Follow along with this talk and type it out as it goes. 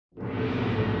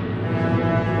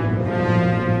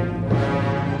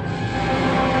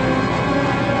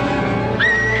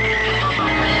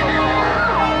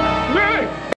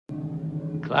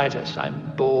Titus,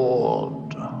 I'm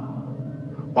bored.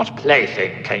 What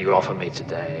plaything can you offer me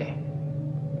today?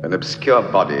 An obscure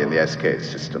body in the SK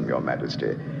system, Your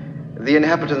Majesty. The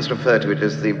inhabitants refer to it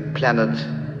as the planet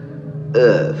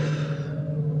Earth.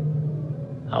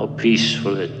 How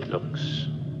peaceful it looks.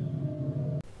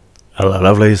 Hello,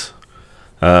 lovelies.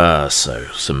 So,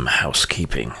 some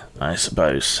housekeeping, I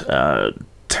suppose.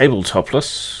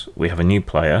 Tabletopless, we have a new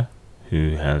player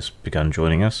who has begun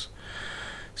joining us.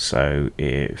 So,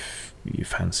 if you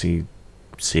fancy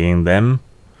seeing them,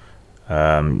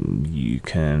 you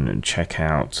can check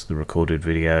out the recorded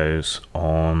videos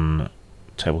on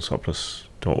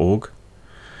tabletopless.org.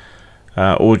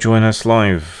 Or join us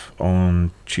live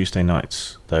on Tuesday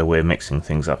nights, though we're mixing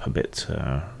things up a bit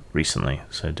recently,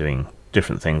 so doing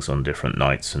different things on different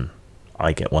nights, and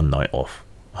I get one night off,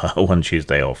 one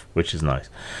Tuesday off, which is nice.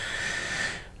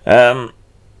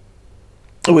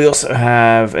 We also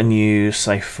have a new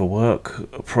Safe for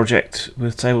Work project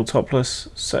with Tabletopless,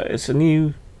 so it's a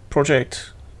new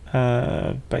project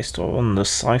based on the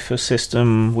Cypher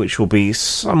system, which will be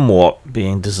somewhat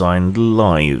being designed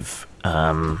live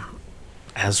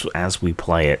as we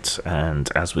play it and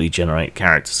as we generate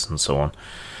characters and so on.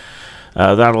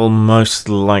 That'll most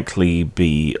likely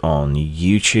be on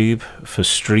YouTube for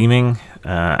streaming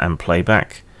and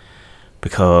playback,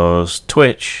 because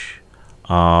Twitch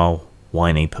are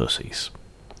whiny pussies.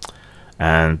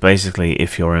 And basically,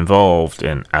 if you're involved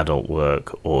in adult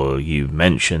work, or you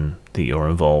mention that you're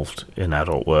involved in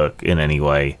adult work in any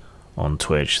way on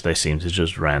Twitch, they seem to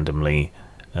just randomly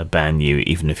ban you,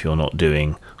 even if you're not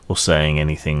doing or saying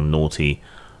anything naughty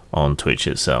on Twitch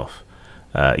itself.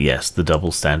 Yes, the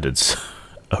double standards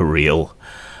are real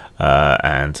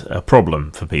and a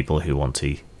problem for people who want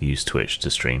to use Twitch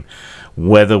to stream.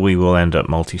 Whether we will end up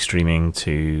multi-streaming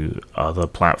to other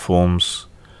platforms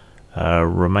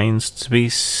remains to be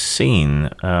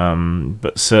seen,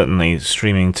 but certainly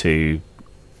streaming to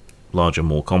larger,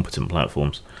 more competent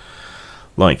platforms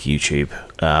like YouTube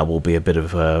will be a bit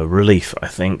of a relief, I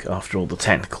think, after all the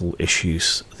technical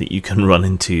issues that you can run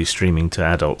into streaming to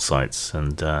adult sites,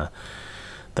 and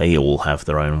they all have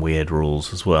their own weird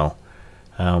rules as well.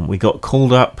 We got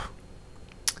called up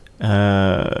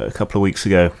a couple of weeks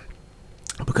ago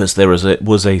because there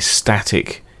was a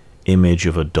static image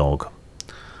of a dog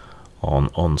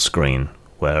on screen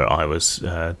where I was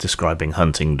describing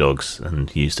hunting dogs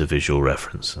and used a visual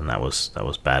reference, and that was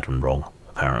bad and wrong,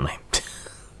 apparently.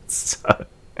 So,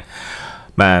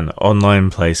 man, online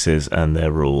places and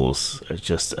their rules are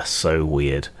just so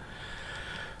weird.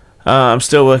 I'm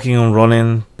still working on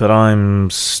Ronin, but I'm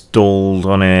stalled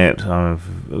on it.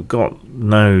 I've got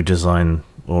no design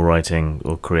or writing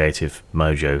or creative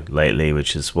mojo lately,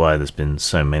 which is why there's been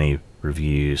so many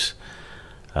reviews.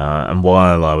 And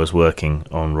while I was working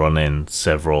on Ronin,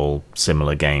 several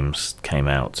similar games came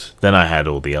out. Then I had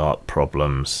all the art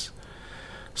problems.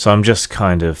 So I'm just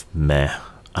kind of meh.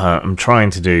 I'm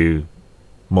trying to do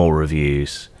more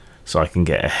reviews so I can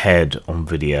get ahead on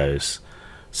videos,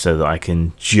 so that I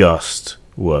can just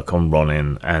work on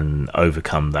Ronin and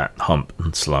overcome that hump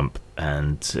and slump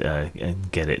and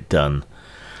get it done.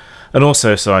 And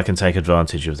also so I can take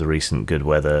advantage of the recent good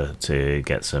weather to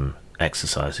get some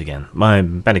exercise again. My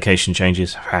medication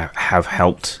changes have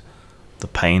helped the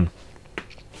pain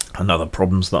and other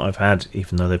problems that I've had,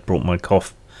 even though they've brought my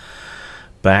cough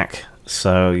back.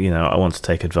 So, you know, I want to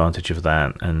take advantage of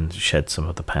that and shed some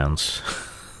of the pounds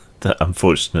that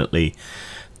unfortunately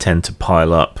tend to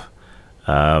pile up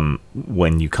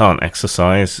when you can't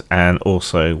exercise, and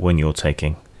also when you're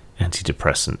taking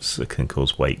antidepressants that can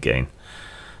cause weight gain.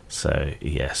 So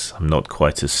yes, I'm not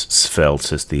quite as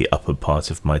svelte as the upper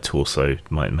part of my torso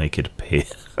might make it appear.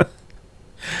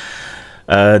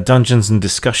 Dungeons and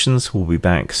Discussions will be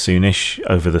back soonish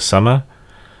over the summer,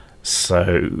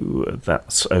 so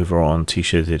that's over on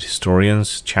T-Shirted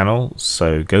Historian's channel,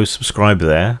 so go subscribe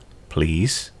there,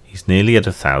 please. He's nearly at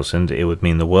 1,000. It would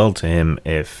mean the world to him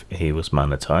if he was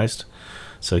monetized.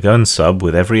 So go and sub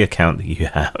with every account that you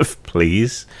have,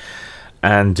 please.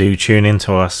 And do tune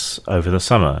into us over the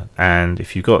summer. And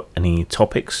if you've got any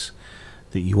topics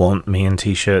that you want me and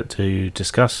T-Shirt to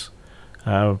discuss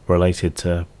related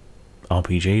to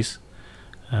RPGs,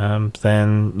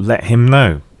 then let him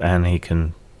know and he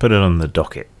can put it on the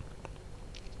docket.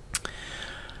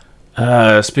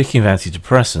 Speaking of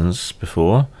antidepressants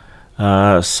before,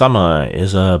 summer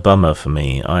is a bummer for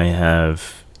me. I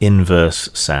have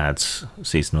inverse SADS,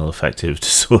 seasonal affective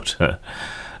disorder.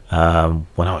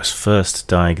 When I was first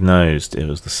diagnosed, it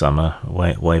was the summer,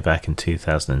 way back in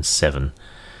 2007.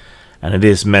 And it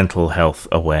is Mental Health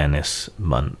Awareness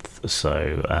Month,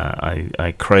 so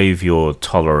I crave your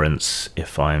tolerance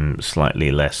if I'm slightly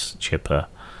less chipper,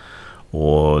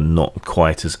 or not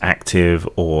quite as active,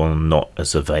 or not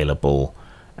as available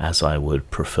as I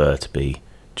would prefer to be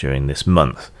during this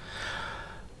month.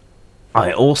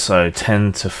 I also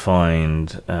tend to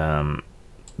find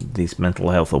these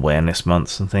mental health awareness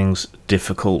months and things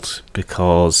difficult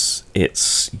because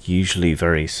it's usually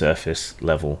very surface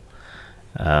level,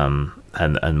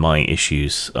 and my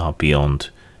issues are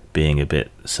beyond being a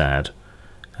bit sad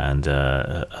and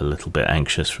a little bit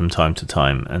anxious from time to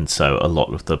time, and so a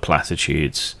lot of the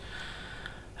platitudes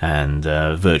and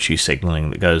virtue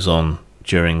signaling that goes on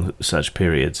during such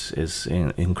periods is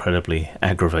incredibly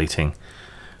aggravating.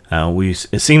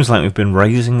 It seems like we've been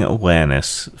raising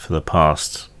awareness for the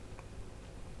past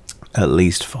at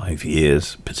least 5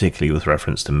 years, particularly with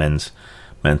reference to men's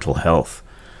mental health,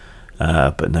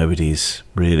 but nobody's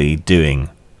really doing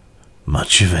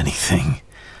much of anything.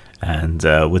 And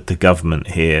with the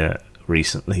government here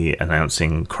recently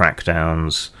announcing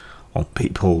crackdowns on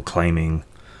people claiming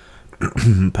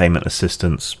payment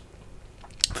assistance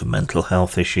for mental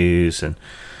health issues, and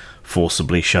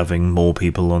forcibly shoving more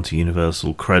people onto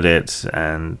universal credit,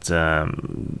 and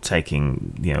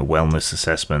taking wellness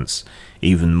assessments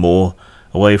even more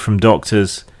away from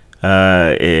doctors,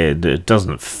 it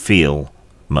doesn't feel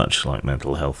much like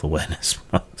Mental Health Awareness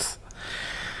Month.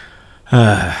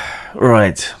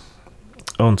 Right,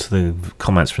 on to the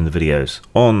comments from the videos.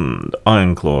 On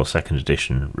Iron Claw 2nd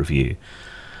edition review,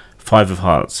 5 of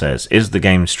Hearts says, is the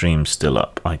game stream still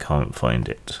up? I can't find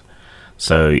it.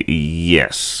 So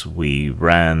yes, we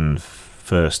ran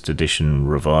 1st edition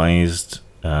revised,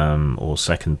 or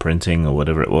 2nd printing, or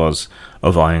whatever it was,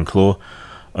 of Iron Claw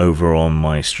over on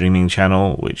my streaming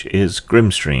channel, which is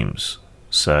Grim Streams.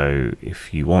 So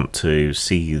if you want to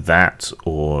see that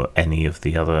or any of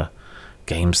the other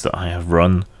games that I have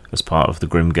run as part of the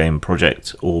Grim Game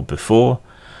project or before,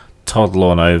 toddle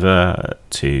on over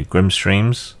to Grim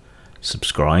Streams,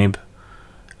 subscribe,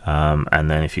 and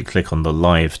then if you click on the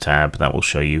live tab, that will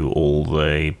show you all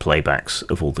the playbacks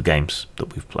of all the games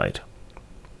that we've played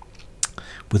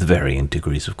with varying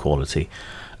degrees of quality.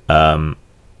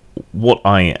 What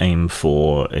I aim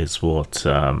for is what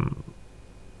I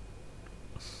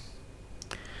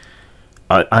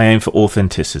aim for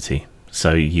authenticity.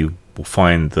 So you will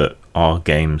find that our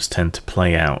games tend to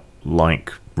play out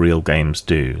like real games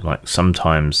do. Like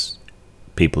sometimes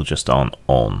people just aren't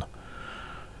on,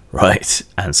 right?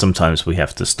 And sometimes we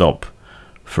have to stop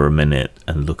for a minute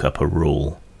and look up a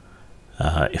rule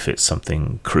if it's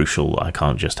something crucial I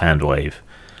can't just hand wave.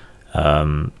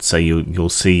 So you'll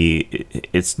see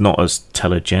it's not as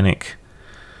telegenic,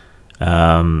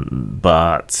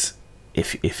 but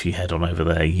if you head on over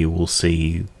there, you will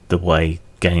see the way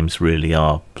games really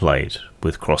are played,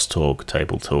 with crosstalk,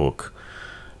 table talk,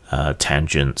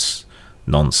 tangents,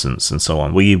 nonsense, and so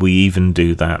on. We even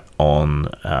do that on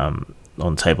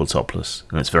Tabletopless,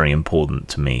 and it's very important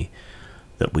to me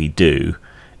that we do,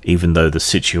 even though the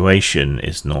situation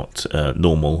is not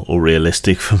normal or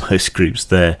realistic for most groups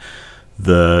there.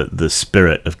 The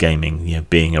spirit of gaming,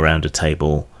 being around a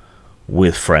table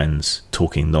with friends,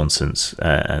 talking nonsense,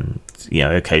 and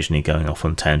occasionally going off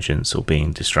on tangents or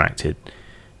being distracted,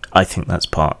 I think that's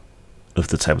part of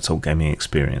the tabletop gaming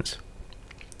experience.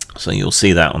 So you'll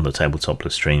see that on the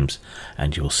Tabletopless streams,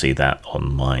 and you'll see that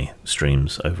on my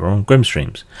streams over on Grim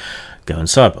Streams. Go and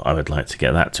sub. I would like to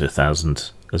get that to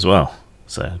 1,000 as well.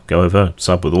 So go over,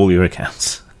 sub with all your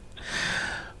accounts.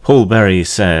 Paul Berry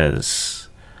says,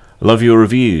 love your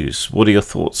reviews. What are your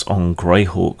thoughts on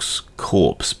Greyhawk's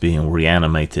corpse being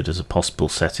reanimated as a possible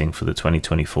setting for the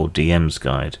 2024 DM's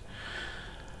guide?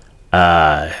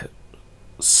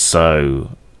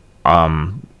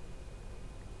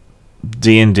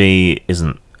 D&D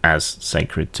isn't as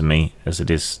sacred to me as it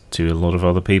is to a lot of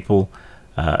other people.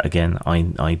 Again,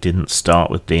 I didn't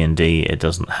start with D&D. It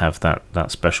doesn't have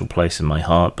that special place in my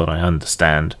heart, but I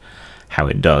understand how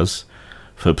it does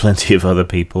for plenty of other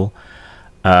people.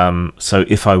 So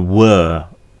if I were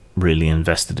really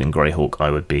invested in Greyhawk, I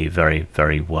would be very,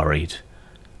 very worried,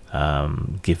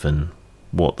 given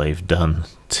what they've done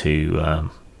to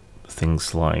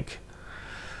things like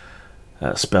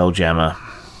Spelljammer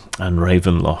and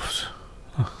Ravenloft.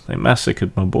 Oh, they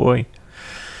massacred my boy.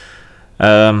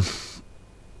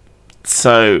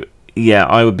 So yeah,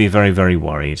 I would be very, very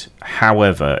worried.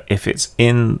 However, if it's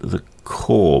in the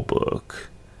core book,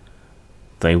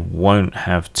 they won't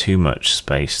have too much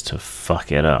space to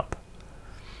fuck it up.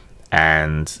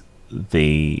 And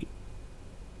the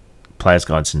players'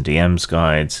 guides and DM's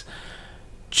guides,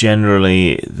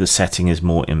 generally the setting is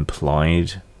more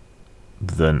implied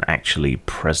than actually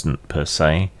present per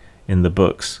se in the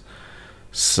books.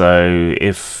 So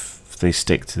if they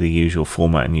stick to the usual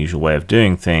format and usual way of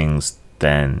doing things,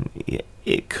 then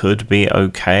it could be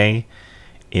okay,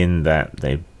 in that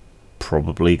they're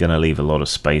probably going to leave a lot of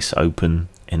space open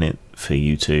in it for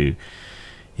you to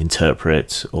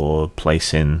interpret or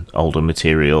place in older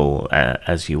material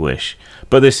as you wish.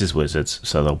 But this is Wizards,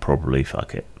 so they'll probably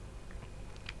fuck it.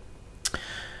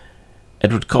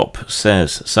 Edward Kopp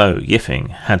says, so, Yiffing,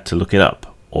 had to look it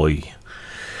up. Oi.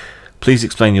 Please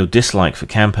explain your dislike for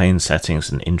campaign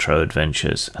settings and intro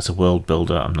adventures. As a world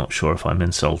builder, I'm not sure if I'm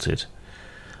insulted.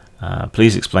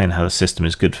 Please explain how the system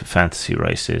is good for fantasy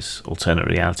races, alternate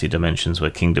reality dimensions where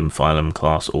kingdom, phylum,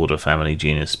 class, order, family,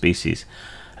 genus, species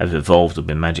have evolved or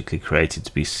been magically created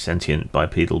to be sentient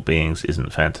bipedal beings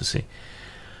isn't fantasy.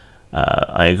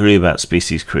 I agree about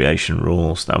species creation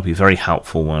rules. That would be very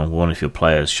helpful when one of your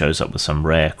players shows up with some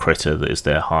rare critter that is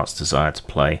their heart's desire to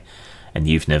play and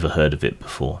you've never heard of it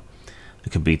before.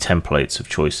 There could be templates of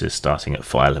choices starting at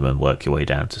phylum and work your way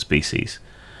down to species.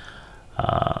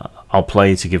 I'll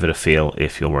play to give it a feel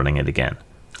if you're running it again.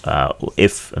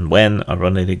 If and when I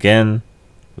run it again,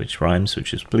 which rhymes,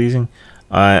 which is pleasing,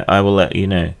 I will let you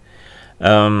know.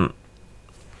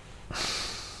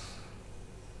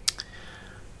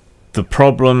 The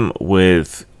problem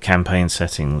with campaign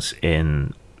settings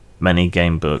in many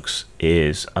game books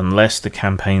is, unless the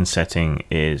campaign setting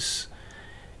is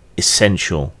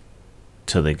essential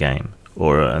to the game,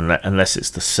 or unless it's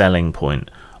the selling point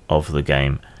of the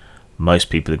game, most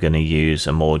people are going to use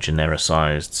a more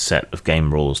genericized set of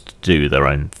game rules to do their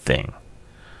own thing,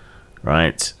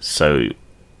 right? So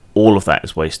all of that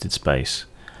is wasted space.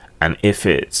 And if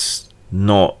it's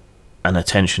not an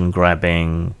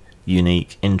attention-grabbing,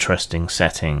 unique, interesting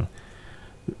setting,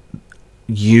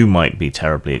 you might be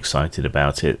terribly excited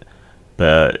about it.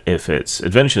 But if it's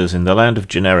Adventures in the Land of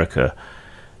Generica,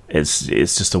 it's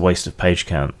just a waste of page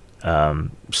count.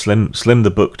 Slim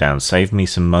the book down. Save me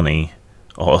some money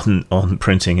on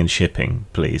printing and shipping,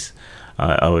 please.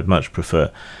 I would much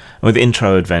prefer. With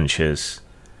intro adventures,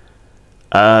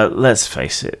 let's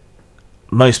face it,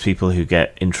 most people who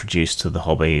get introduced to the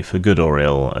hobby, for good or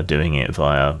ill, are doing it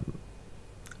via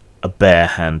a bare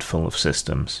handful of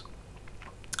systems.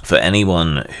 For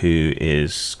anyone who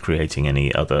is creating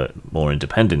any other more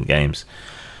independent games,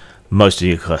 most of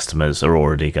your customers are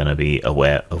already going to be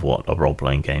aware of what a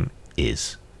role-playing game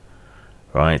is,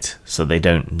 right? So they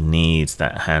don't need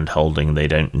that hand-holding, they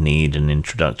don't need an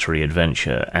introductory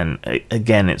adventure, and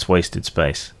again, it's wasted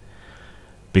space.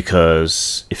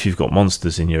 Because if you've got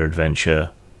monsters in your adventure,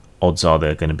 odds are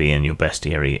they're going to be in your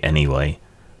bestiary anyway,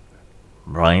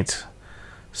 right?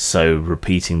 So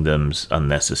repeating them's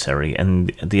unnecessary,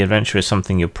 and the adventure is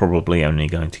something you're probably only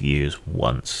going to use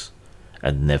once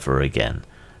and never again.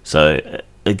 So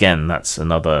again, that's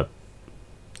another,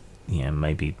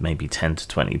 maybe 10 to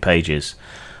 20 pages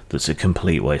that's a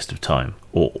complete waste of time,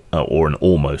 or an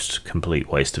almost complete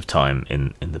waste of time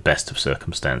in the best of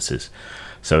circumstances.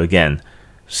 So again,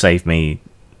 save me,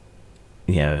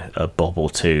 a bob or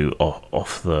two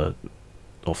off the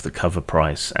cover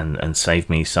price, and save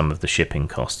me some of the shipping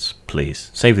costs,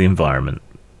 please. Save the environment,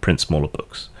 print smaller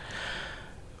books.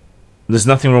 There's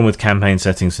nothing wrong with campaign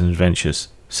settings and adventures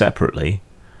separately,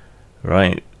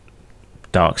 right?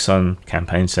 Dark Sun,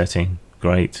 campaign setting,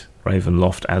 great.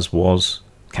 Ravenloft as was,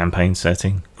 campaign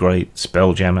setting, great.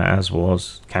 Spelljammer as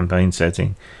was, campaign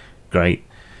setting, great.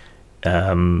 There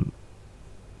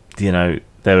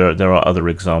are other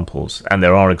examples, and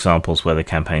there are examples where the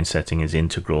campaign setting is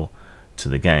integral to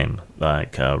the game,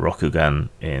 like Rokugan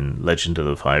in Legend of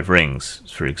the Five Rings,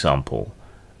 for example.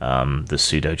 The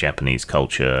pseudo-Japanese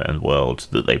culture and world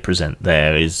that they present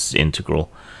there is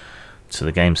integral to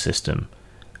the game system,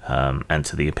 and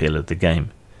to the appeal of the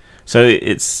game. So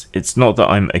it's not that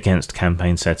I'm against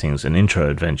campaign settings and intro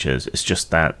adventures, it's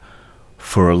just that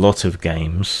for a lot of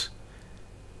games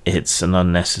it's an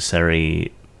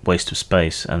unnecessary waste of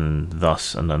space, and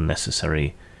thus an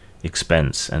unnecessary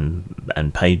expense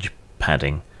and page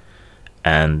padding,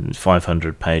 and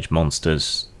 500-page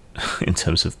monsters in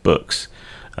terms of books,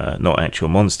 not actual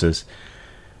monsters.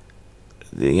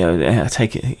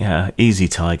 Take it, easy,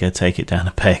 Tiger, take it down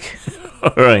a peg.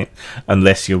 All right,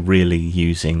 unless you're really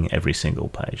using every single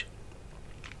page.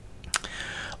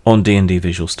 On D&D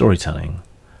visual storytelling,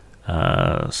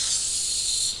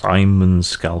 Simon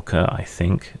Skalka, I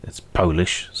think it's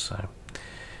Polish, so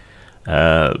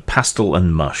pastel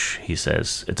and mush, he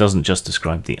says. It doesn't just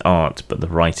describe the art, but the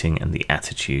writing and the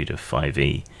attitude of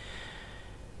 5e.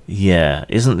 Yeah,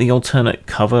 isn't the alternate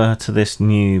cover to this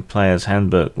new player's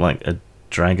handbook like a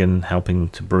dragon helping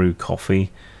to brew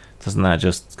coffee? Doesn't that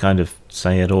just kind of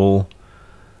say it all.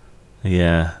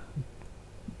 Yeah,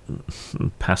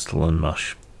 pastel and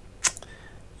mush.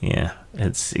 Yeah,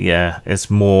 it's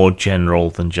more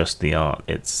general than just the art.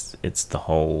 It's the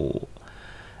whole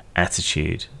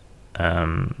attitude,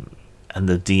 and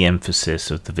the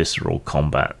de-emphasis of the visceral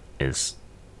combat is,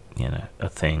 a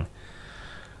thing.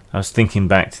 I was thinking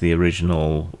back to the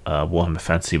original Warhammer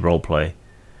Fantasy roleplay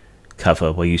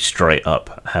cover, where you straight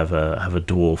up have a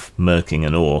dwarf murking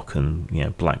an orc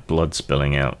and black blood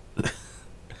spilling out.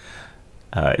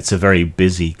 It's a very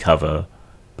busy cover,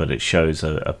 but it shows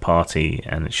a party,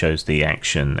 and it shows the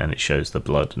action, and it shows the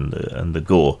blood and the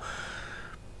gore.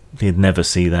 You'd never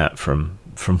see that from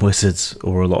Wizards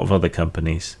or a lot of other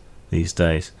companies these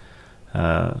days.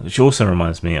 Which also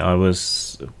reminds me, I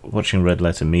was watching Red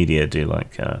Letter Media do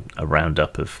like a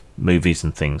roundup of movies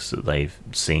and things that they've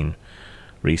seen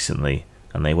recently,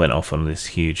 and they went off on this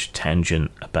huge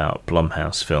tangent about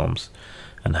Blumhouse films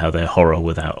and how they're horror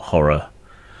without horror,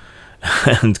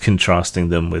 and contrasting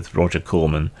them with Roger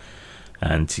Corman.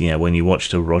 And when you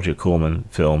watched a Roger Corman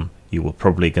film, you were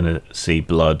probably going to see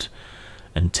blood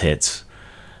and tits,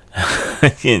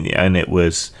 and it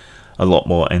was a lot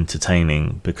more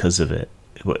entertaining because of it.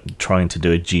 Trying to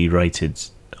do a G-rated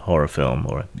horror film,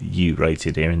 or a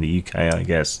U-rated here in the UK, I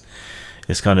guess,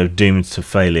 is kind of doomed to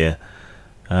failure.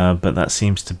 But that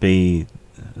seems to be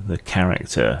the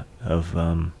character of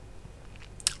a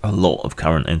lot of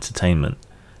current entertainment,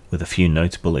 with a few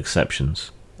notable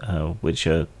exceptions, which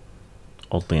are,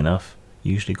 oddly enough,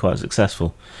 usually quite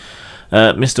successful.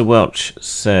 Mr. Welch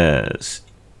says,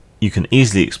 you can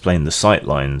easily explain the sight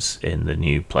lines in the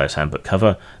new Player's Handbook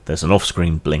cover. There's an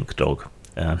off-screen blink dog.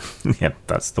 Yeah,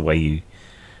 that's the way you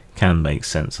can make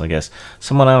sense, I guess.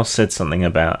 Someone else said something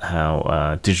about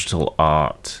how digital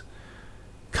art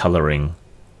colouring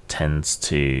tends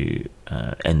to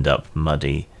end up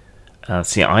muddy.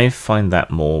 See, I find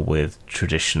that more with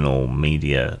traditional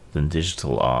media than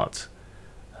digital art.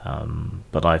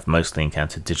 But I've mostly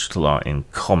encountered digital art in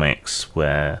comics,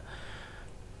 where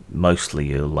mostly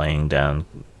you're laying down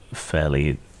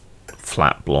fairly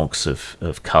flat blocks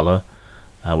of colour,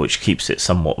 which keeps it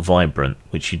somewhat vibrant,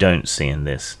 which you don't see in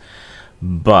this.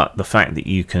 But the fact that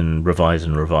you can revise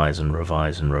and revise and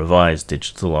revise and revise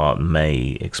digital art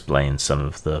may explain some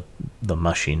of the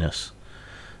mushiness.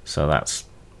 So that's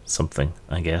something,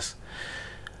 I guess.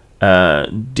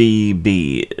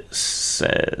 DB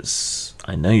says,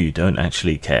 I know you don't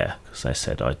actually care, because I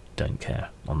said I don't care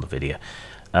on the video.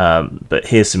 But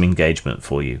here's some engagement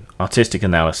for you. Artistic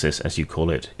analysis, as you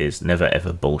call it, is never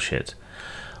ever bullshit.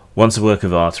 Once a work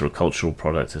of art or a cultural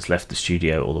product has left the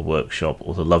studio or the workshop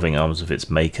or the loving arms of its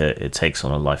maker, it takes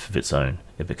on a life of its own.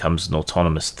 It becomes an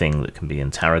autonomous thing that can be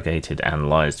interrogated,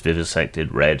 analysed,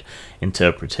 vivisected, read,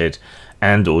 interpreted,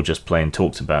 and or just plain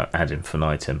talked about ad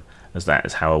infinitum, as that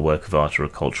is how a work of art or a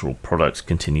cultural product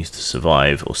continues to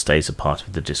survive or stays a part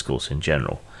of the discourse in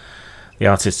general. The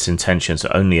artist's intentions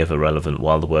are only ever relevant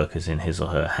while the work is in his or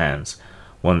her hands.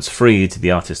 Once freed,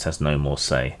 the artist has no more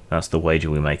say. That's the wager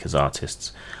we make as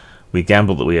artists. We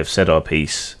gamble that we have said our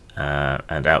piece,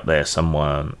 and out there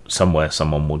somewhere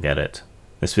someone will get it.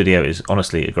 This video is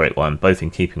honestly a great one, both in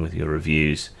keeping with your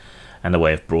reviews and a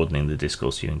way of broadening the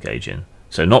discourse you engage in.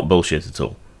 So not bullshit at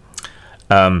all.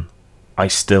 I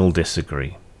still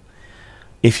disagree.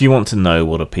 If you want to know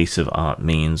what a piece of art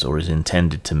means or is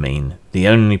intended to mean, the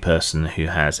only person who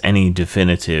has any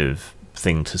definitive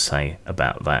thing to say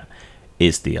about that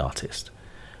is the artist.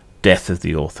 Death of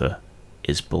the author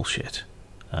is bullshit.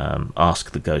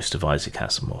 Ask the ghost of Isaac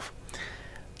Asimov.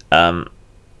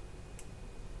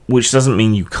 Which doesn't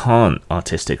mean you can't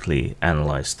artistically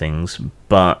analyse things,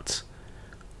 but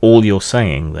all you're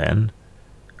saying then,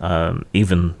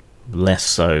 even less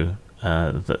so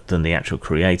than the actual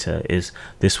creator, is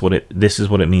this is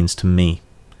what it means to me.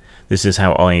 This is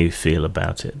how I feel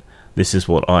about it. This is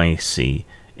what I see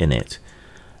in it.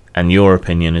 And your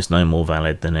opinion is no more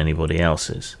valid than anybody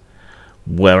else's.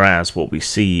 Whereas what we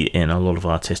see in a lot of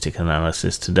artistic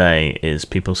analysis today is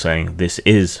people saying this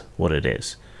is what it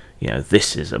is.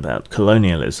 This is about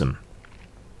colonialism,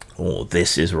 or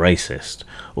this is racist,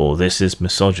 or this is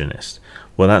misogynist.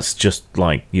 Well, that's just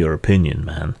like your opinion,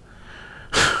 man.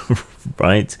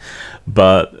 Right?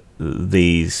 But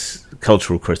these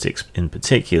cultural critics in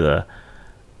particular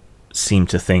seem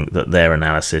to think that their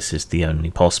analysis is the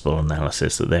only possible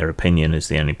analysis, that their opinion is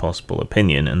the only possible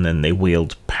opinion, and then they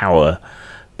wield power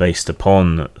based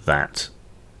upon that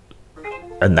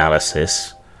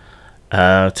analysis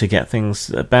to get things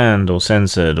banned or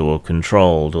censored or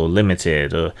controlled or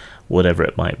limited or whatever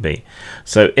it might be.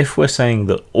 So if we're saying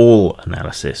that all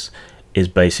analysis is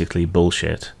basically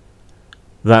bullshit,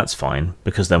 that's fine,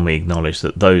 because then we acknowledge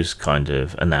that those kind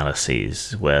of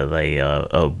analyses where they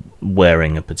are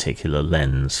wearing a particular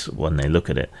lens when they look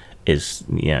at it is,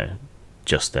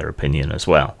 just their opinion as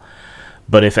well.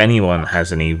 But if anyone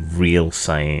has any real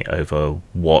say over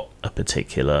what a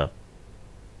particular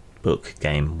book,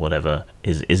 game, whatever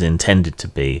is intended to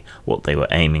be, what they were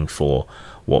aiming for,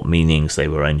 what meanings they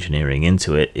were engineering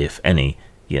into it, if any,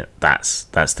 that's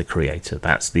the creator,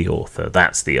 that's the author,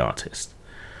 that's the artist,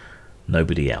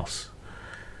 nobody else.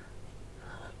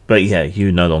 But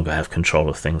you no longer have control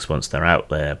of things once they're out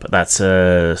there, but that's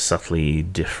a subtly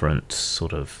different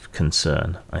sort of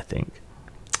concern, I think.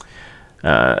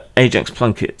 Ajax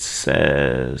Plunkett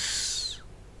says,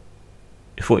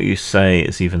 if what you say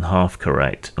is even half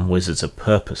correct, and wizards are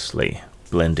purposely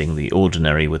blending the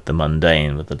ordinary with the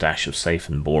mundane with a dash of safe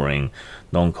and boring,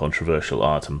 non-controversial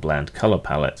art and bland colour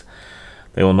palette,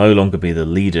 they will no longer be the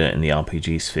leader in the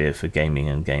RPG sphere for gaming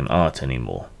and game art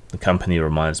anymore. The company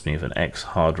reminds me of an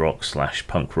ex-hard rock /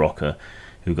 punk rocker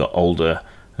who got older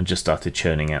and just started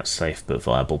churning out safe but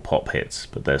viable pop hits,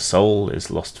 but their soul is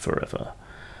lost forever.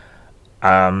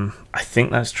 I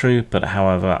think that's true, but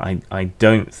however, I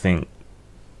don't think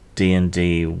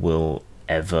D&D will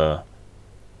ever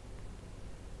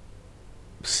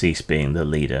cease being the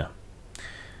leader.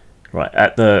 Right,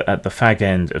 at the fag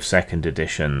end of 2nd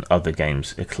edition, other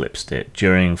games eclipsed it.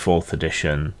 During 4th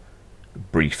edition,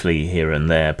 briefly here and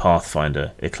there,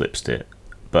 Pathfinder eclipsed it,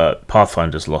 but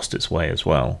Pathfinder's lost its way as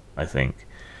well, I think.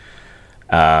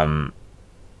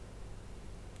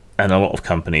 And a lot of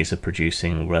companies are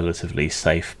producing relatively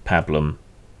safe pablum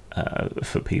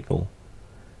for people.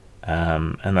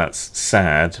 And that's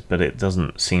sad, but it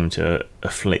doesn't seem to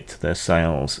afflict their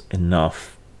sales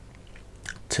enough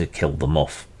to kill them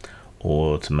off,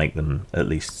 or to make them at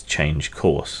least change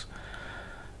course.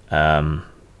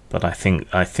 But I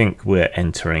think we're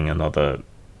entering another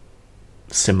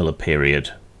similar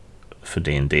period for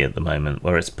D&D at the moment,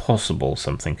 where it's possible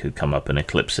something could come up and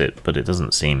eclipse it, but it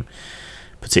doesn't seem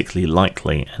particularly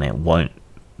likely, and it won't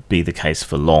be the case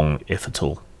for long, if at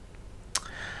all.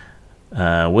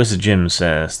 Wizard Jim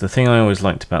says, the thing I always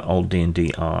liked about old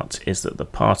D&D art is that the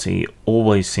party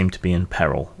always seemed to be in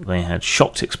peril. They had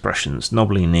shocked expressions,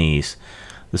 knobbly knees.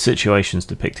 The situations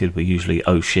depicted were usually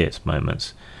oh shit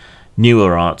moments.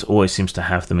 Newer art always seems to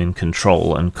have them in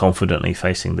control and confidently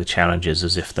facing the challenges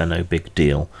as if they're no big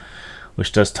deal,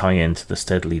 which does tie into the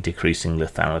steadily decreasing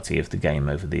lethality of the game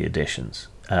over the editions.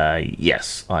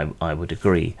 Yes, I would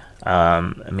agree. I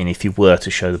mean, if you were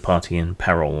to show the party in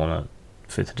peril on a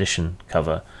 5th edition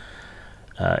cover,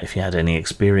 if you had any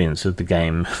experience of the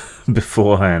game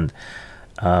beforehand,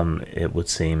 it would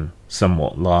seem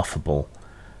somewhat laughable.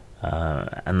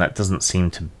 And that doesn't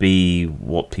seem to be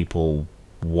what people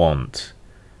want.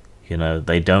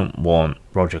 They don't want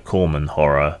Roger Corman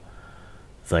horror.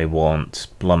 They want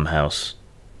Blumhouse,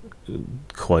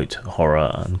 quote,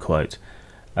 horror, unquote.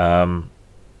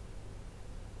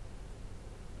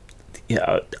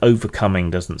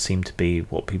 Overcoming doesn't seem to be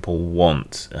what people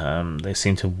want. They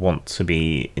seem to want to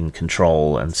be in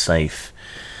control and safe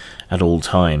at all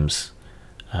times,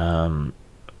 to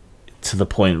the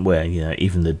point where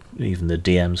even the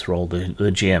DM's role,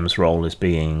 the GM's role, is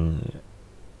being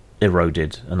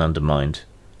eroded and undermined.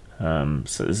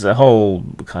 So there's a whole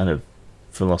kind of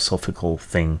philosophical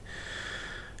thing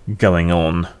going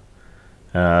on.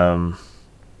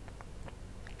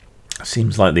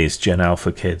 Seems like these Gen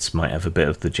Alpha kids might have a bit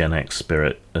of the Gen X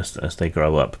spirit as they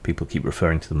grow up. People keep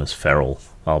referring to them as feral.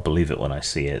 I'll believe it when I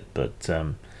see it, but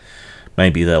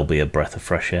maybe they'll be a breath of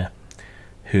fresh air.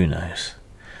 Who knows?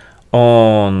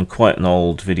 On quite an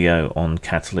old video on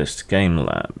Catalyst Game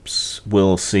Labs,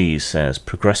 Will C says,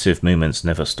 progressive movements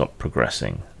never stop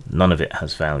progressing. None of it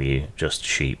has value, just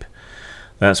sheep.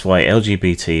 That's why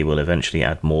LGBT will eventually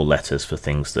add more letters for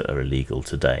things that are illegal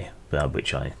today, by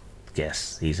which I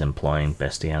guess he's implying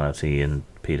bestiality and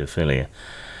paedophilia.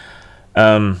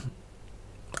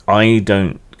 I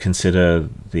don't consider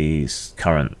these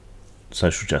current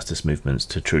social justice movements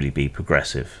to truly be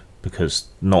progressive, because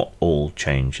not all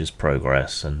change is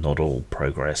progress, and not all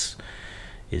progress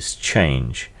is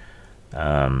change.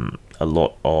 A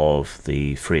lot of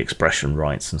the free expression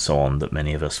rights and so on that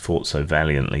many of us fought so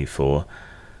valiantly for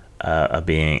are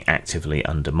being actively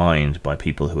undermined by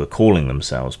people who are calling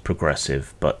themselves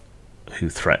progressive, but who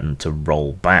threaten to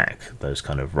roll back those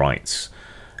kind of rights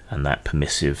and that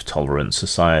permissive, tolerant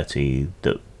society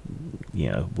that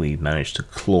we managed to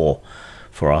claw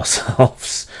for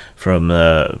ourselves from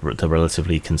the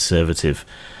relatively conservative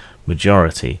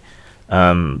majority.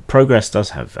 Progress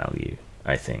does have value,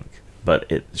 I think, but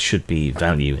it should be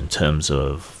value in terms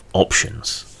of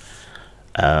options.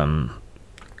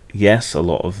 yes, a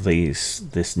lot of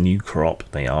this new crop,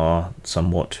 they are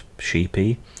somewhat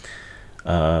sheepy.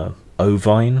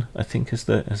 Ovine, I think is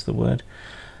the word,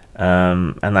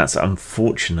 and that's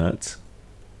unfortunate.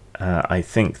 I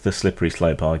think the slippery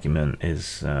slope argument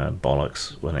is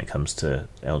bollocks when it comes to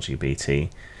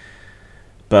LGBT.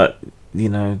 But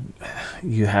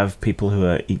you have people who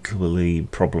are equally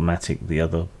problematic the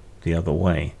other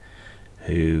way,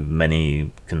 who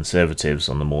many conservatives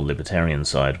on the more libertarian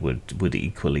side would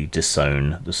equally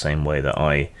disown the same way that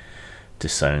I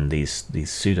disown these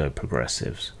pseudo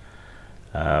progressives.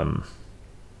 We're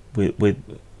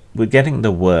getting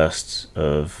the worst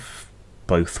of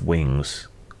both wings,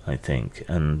 I think,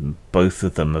 and both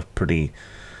of them are pretty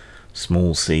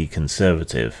small c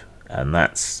conservative, and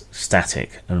that's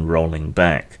static and rolling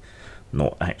back,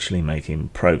 not actually making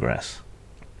progress.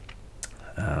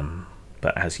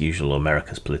 But as usual,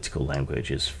 America's political language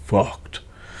is fucked.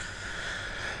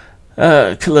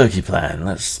 Kalergi plan,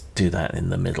 let's do that in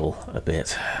the middle a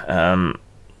bit,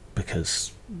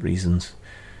 because reasons.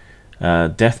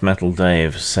 Death Metal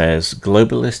Dave says,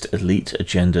 globalist elite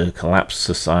agenda collapse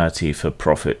society for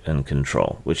profit and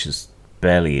control, which is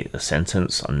barely a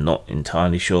sentence. I'm not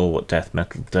entirely sure what Death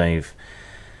Metal Dave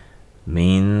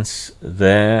means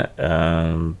there,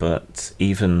 but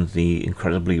even the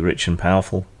incredibly rich and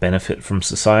powerful benefit from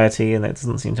society, and it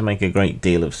doesn't seem to make a great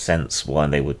deal of sense why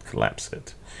they would collapse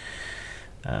it.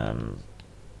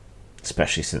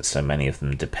 Especially since so many of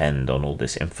them depend on all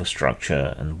this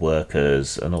infrastructure and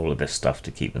workers and all of this stuff to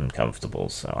keep them comfortable.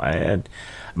 So I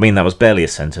mean, that was barely a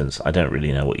sentence. I don't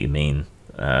really know what you mean,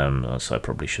 so I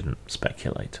probably shouldn't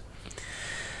speculate.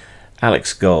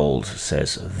 Alex Gold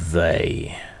says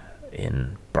they,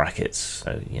 in brackets,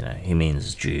 so he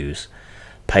means Jews,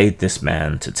 paid this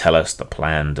man to tell us the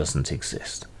plan doesn't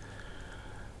exist.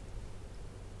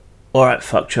 Alright,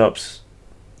 fuck chops,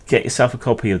 get yourself a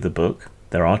copy of the book.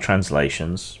 There are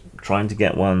translations. Trying to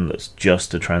get one that's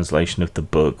just a translation of the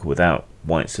book without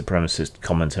white supremacist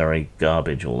commentary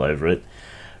garbage all over it.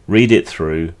 Read it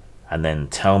through and then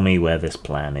tell me where this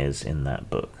plan is in that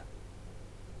book.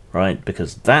 Right?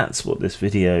 Because that's what this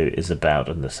video is about,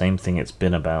 and the same thing it's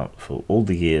been about for all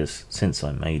the years since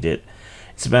I made it.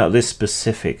 It's about this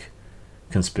specific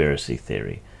conspiracy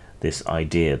theory. This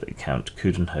idea that Count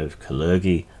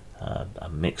Coudenhove-Kalergi, a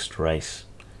mixed race,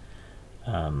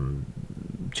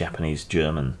 Japanese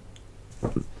German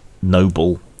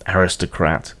noble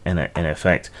aristocrat in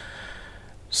effect,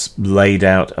 laid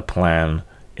out a plan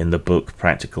in the book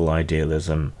Practical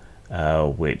Idealism,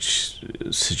 which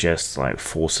suggests like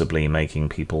forcibly making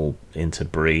people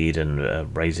interbreed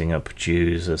and raising up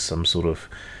Jews as some sort of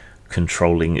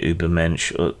controlling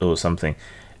Übermensch or something.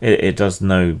 It does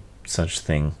no such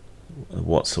thing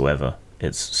whatsoever.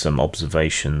 It's some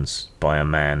observations by a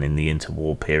man in the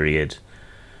interwar period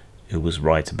who was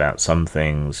right about some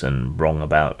things and wrong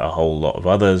about a whole lot of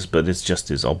others, but it's just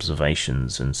his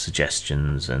observations and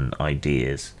suggestions and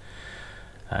ideas,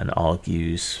 and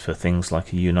argues for things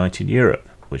like a united Europe,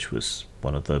 which was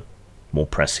one of the more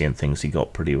prescient things he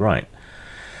got pretty right.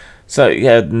 So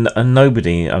yeah,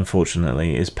 nobody,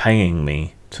 unfortunately, is paying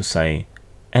me to say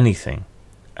anything,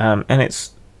 and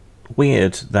it's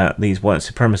weird that these white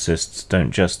supremacists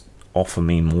don't just offer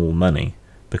me more money,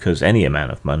 because any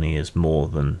amount of money is more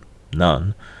than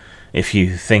none. If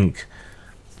you think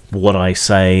what I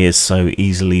say is so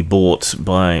easily bought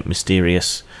by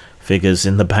mysterious figures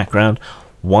in the background,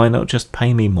 why not just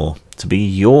pay me more to be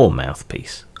your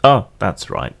mouthpiece? Oh, that's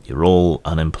right, you're all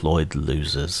unemployed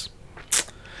losers.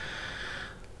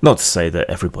 Not to say that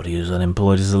everybody who's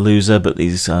unemployed is a loser, but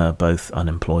these are both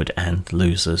unemployed and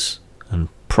losers, and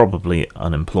probably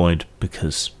unemployed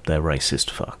because they're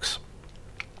racist fucks.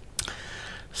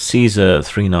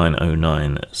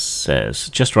 Caesar3909 says,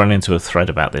 just ran into a thread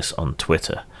about this on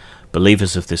Twitter.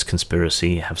 Believers of this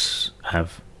conspiracy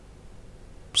have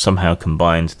somehow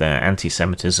combined their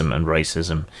anti-Semitism and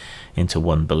racism into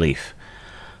one belief.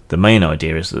 The main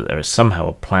idea is that there is somehow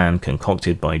a plan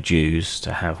concocted by Jews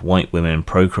to have white women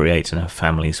procreate and have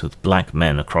families with black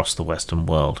men across the Western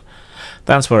world.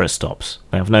 That's where it stops.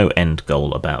 They have no end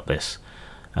goal about this.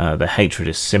 Their hatred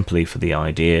is simply for the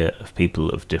idea of people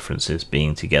of differences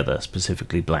being together,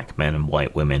 specifically black men and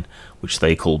white women, which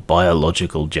they call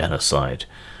biological genocide,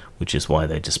 which is why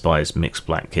they despise mixed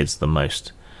black kids the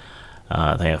most.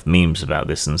 They have memes about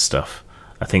this and stuff.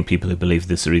 I think people who believe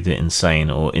this are either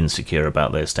insane or insecure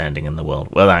about their standing in the world.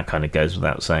 Well, that kind of goes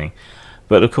without saying.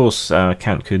 But of course,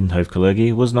 Count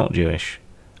Coudenhove-Kalergi was not Jewish.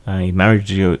 He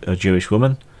married a Jewish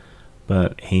woman,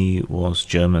 but he was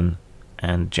German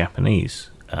and Japanese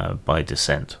by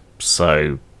descent.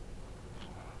 So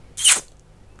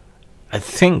I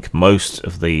think most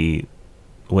of the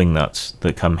wingnuts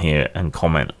that come here and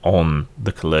comment on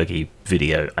the Kalergi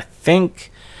video, I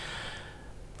think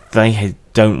they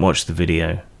don't watch the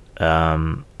video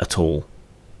at all,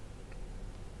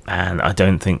 and I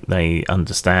don't think they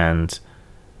understand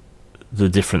the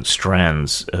different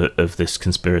strands of this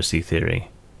conspiracy theory,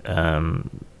 because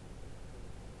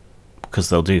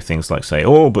they'll do things like say,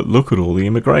 oh, but look at all the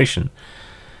immigration.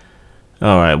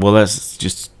 Alright, well, let's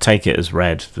just take it as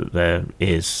read that there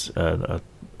is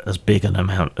as big an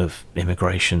amount of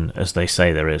immigration as they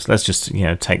say there is. Let's just,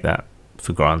 take that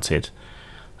for granted.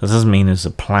 That doesn't mean there's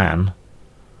a plan,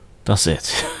 does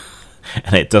it?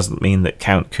 And it doesn't mean that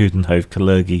Count Coudenhove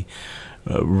Kalergi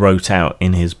wrote out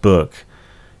in his book,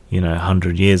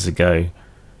 100 years ago,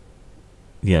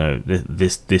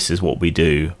 this is what we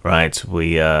do, right?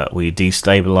 We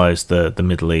destabilize the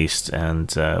Middle East,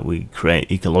 and we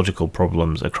create ecological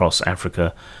problems across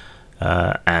Africa,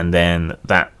 and then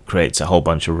that creates a whole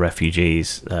bunch of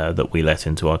refugees that we let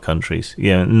into our countries.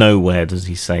 Nowhere does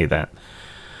he say that.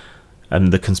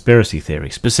 And the conspiracy theory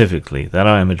specifically that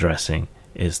I am addressing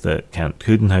is that Count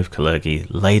Coudenhove Kalergi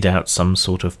laid out some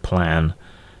sort of plan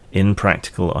in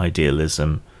practical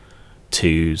idealism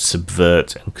to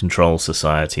subvert and control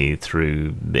society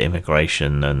through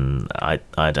immigration and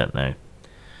I don't know,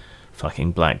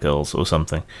 fucking black girls or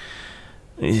something.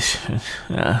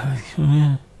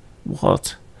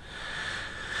 What?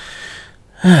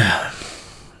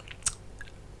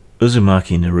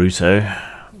 Uzumaki Naruto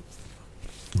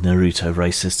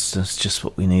racists, that's just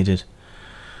what we needed.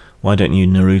 Why don't you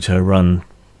Naruto run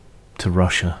to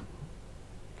Russia?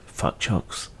 Fuck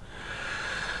chocks.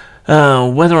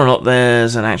 Whether or not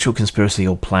there's an actual conspiracy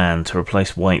or plan to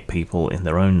replace white people in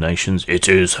their own nations, it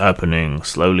is happening,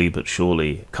 slowly but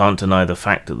surely. Can't deny the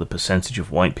fact that the percentage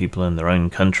of white people in their own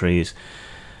countries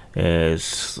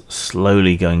is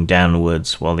slowly going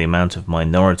downwards, while the amount of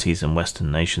minorities in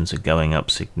Western nations are going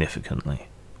up significantly.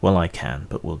 Well, I can,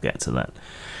 but we'll get to that.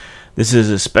 This is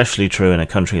especially true in a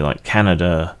country like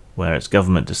Canada, where its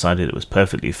government decided it was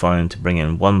perfectly fine to bring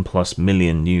in 1+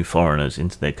 million new foreigners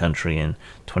into their country in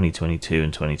 2022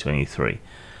 and 2023.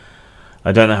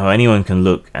 I don't know how anyone can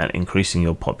look at increasing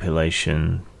your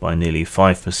population by nearly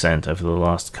 5% over the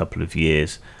last couple of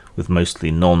years, with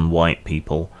mostly non-white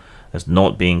people, as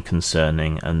not being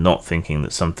concerning and not thinking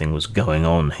that something was going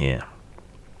on here.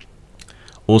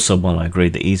 Also, while I agree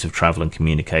that ease of travel and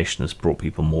communication has brought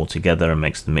people more together and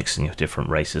makes the mixing of different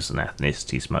races and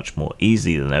ethnicities much more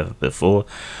easy than ever before,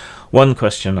 one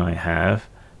question I have: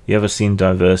 you ever seen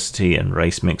diversity and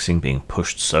race mixing being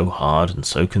pushed so hard and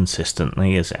so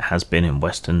consistently as it has been in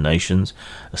Western nations,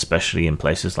 especially in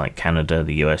places like Canada,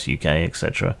 the US, UK,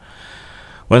 etc.?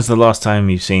 When's the last time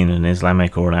you've seen an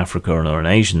Islamic or an African or an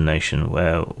Asian nation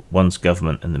where one's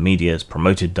government and the media has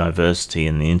promoted diversity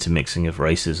and the intermixing of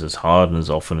races as hard and as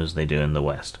often as they do in the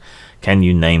West? Can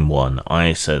you name one?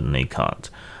 I certainly can't.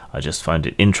 I just find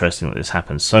it interesting that this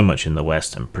happens so much in the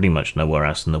West and pretty much nowhere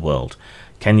else in the world.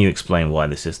 Can you explain why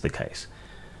this is the case?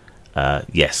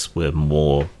 Yes, we're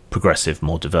more progressive,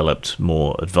 more developed,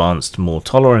 more advanced, more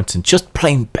tolerant, and just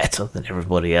plain better than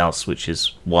everybody else, which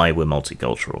is why we're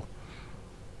multicultural.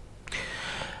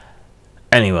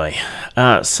 Anyway,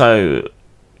 so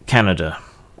Canada,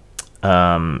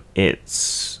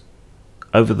 it's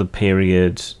over the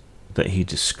period that he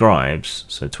describes,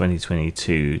 so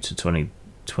 2022 to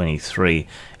 2023,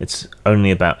 it's only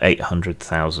about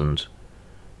 800,000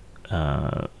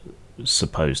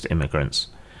 supposed immigrants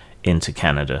into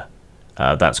Canada.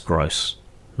 That's gross,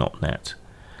 not net,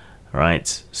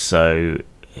 right? So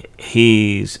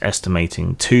he's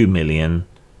estimating 2 million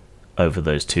over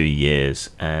those 2 years,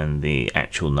 and the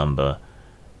actual number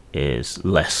is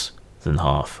less than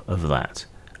half of that,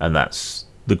 and that's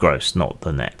the gross, not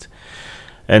the net.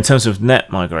 In terms of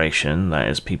net migration, that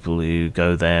is people who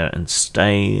go there and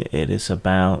stay, it is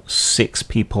about 6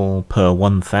 people per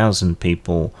 1,000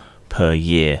 people per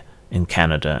year in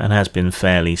Canada, and has been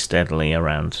fairly steadily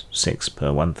around 6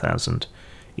 per 1,000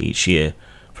 each year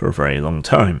for a very long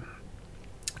time.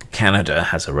 Canada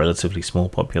has a relatively small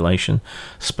population,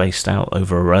 spaced out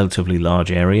over a relatively large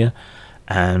area,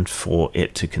 and for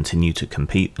it to continue to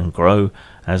compete and grow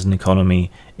as an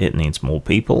economy, it needs more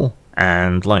people,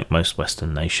 and like most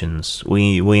Western nations,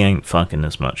 we ain't fucking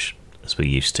as much as we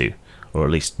used to, or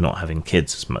at least not having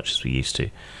kids as much as we used to,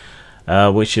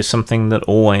 which is something that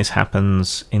always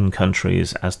happens in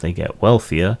countries as they get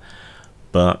wealthier,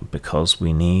 but because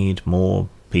we need more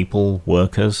people,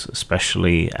 workers,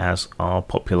 especially as our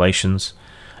populations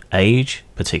age,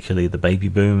 particularly the baby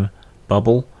boom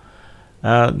bubble,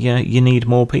 you need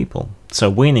more people. So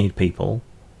we need people,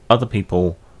 other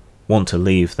people want to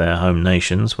leave their home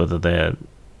nations, whether they're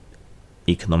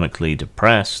economically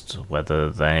depressed, whether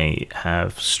they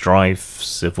have strife,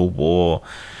 civil war,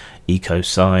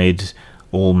 ecocide,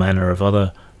 all manner of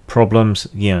other problems.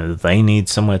 They need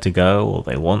somewhere to go, or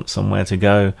they want somewhere to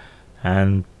go,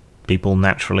 and people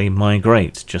naturally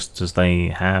migrate, just as they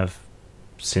have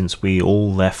since we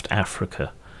all left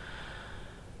Africa.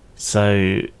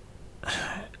 So,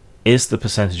 is the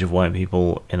percentage of white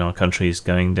people in our countries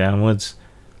going downwards?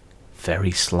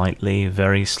 Very slightly,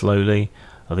 very slowly.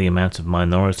 Are the amount of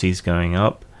minorities going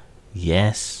up?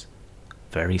 Yes.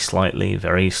 Very slightly,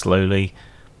 very slowly.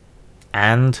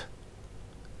 And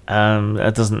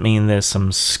that doesn't mean there's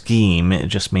some scheme. It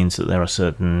just means that there are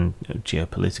certain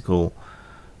geopolitical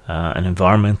and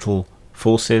environmental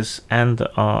forces, and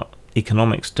our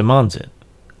economics demands it.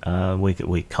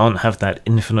 We can't have that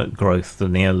infinite growth the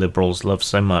neoliberals love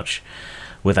so much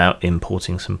without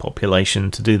importing some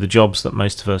population to do the jobs that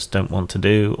most of us don't want to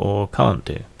do or can't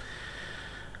do.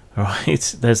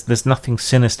 Right? There's nothing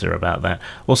sinister about that.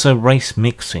 Also, race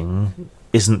mixing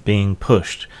isn't being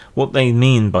pushed. What they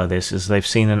mean by this is they've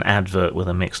seen an advert with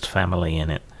a mixed family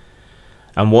in it.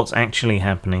 And what's actually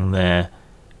happening there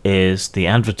is the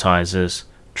advertisers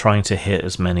trying to hit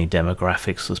as many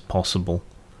demographics as possible.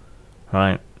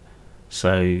 Right?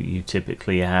 So you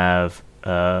typically have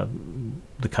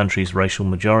the country's racial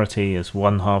majority as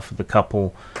one half of the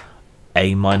couple,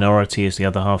 a minority as the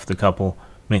other half of the couple,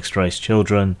 mixed race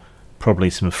children, probably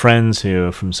some friends who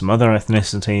are from some other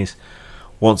ethnicities.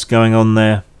 What's going on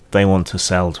there? They want to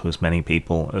sell to as many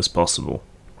people as possible.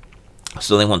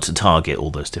 So they want to target all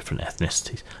those different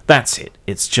ethnicities. That's it.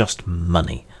 It's just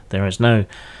money. There is no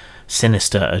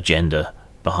sinister agenda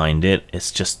behind it.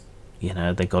 It's just,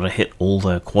 they got to hit all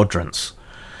their quadrants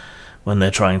when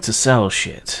they're trying to sell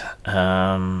shit. Did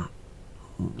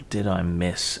I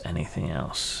miss anything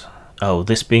else? Oh,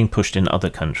 this being pushed in other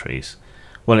countries.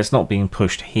 Well, it's not being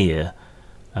pushed here,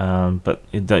 but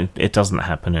it doesn't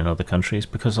happen in other countries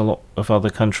because a lot of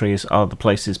other countries are the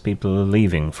places people are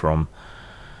leaving from,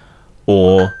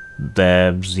 or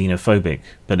they're xenophobic.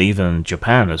 But even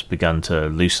Japan has begun to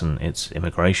loosen its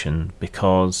immigration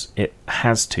because it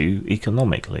has to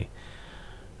economically.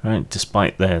 Right,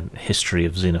 despite their history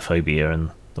of xenophobia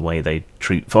and the way they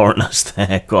treat foreigners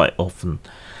there quite often.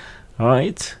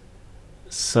 Right?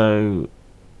 So,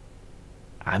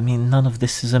 I mean, none of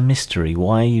this is a mystery.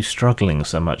 Why are you struggling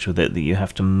so much with it that you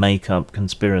have to make up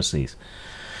conspiracies?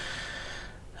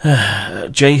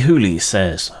 Jay Hooley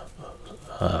says,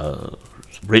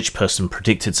 rich person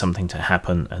predicted something to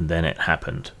happen and then it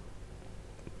happened.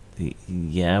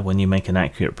 Yeah, when you make an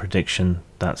accurate prediction,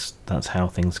 that's how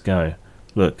things go.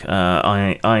 Look,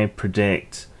 I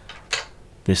predict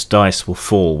this dice will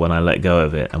fall when I let go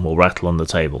of it and will rattle on the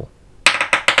table.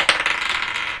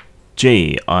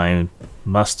 Gee, I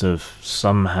must have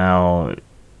somehow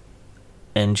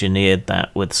engineered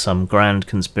that with some grand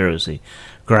conspiracy.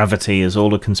 Gravity is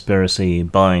all a conspiracy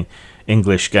by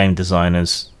English game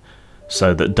designers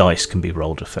so that dice can be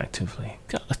rolled effectively.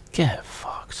 God, get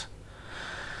fucked.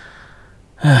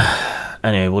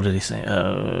 Anyway, what did he say?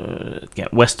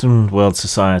 Western world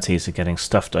societies are getting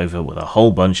stuffed over with a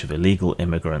whole bunch of illegal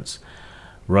immigrants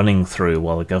running through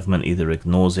while the government either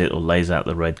ignores it or lays out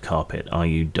the red carpet. Are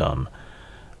you dumb?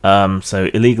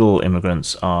 So illegal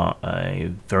immigrants are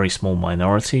a very small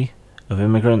minority of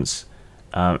immigrants.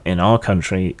 In our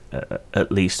country,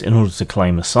 at least, in order to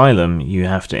claim asylum, you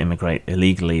have to immigrate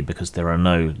illegally because there are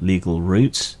no legal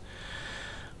routes.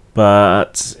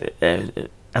 But...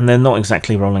 and they're not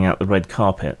exactly rolling out the red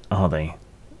carpet, are they?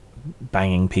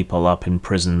 Banging people up in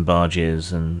prison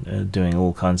barges and doing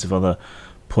all kinds of other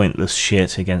pointless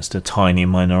shit against a tiny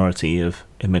minority of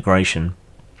immigration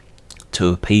to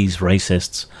appease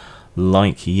racists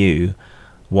like you,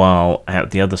 while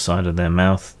out the other side of their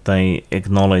mouth they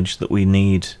acknowledge that we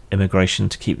need immigration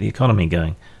to keep the economy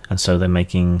going, and so they're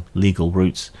making legal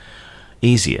routes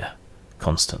easier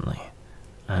constantly.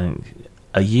 And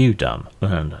are you dumb?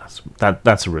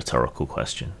 That's a rhetorical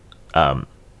question. Damn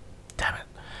it.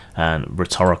 And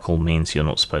rhetorical means you're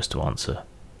not supposed to answer,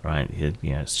 right?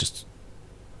 It's just...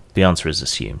 the answer is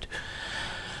assumed.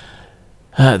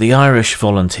 The Irish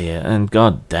volunteer, and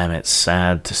god damn it,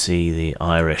 sad to see the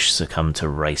Irish succumb to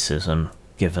racism,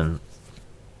 given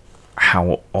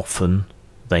how often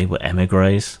they were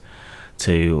emigres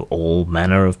to all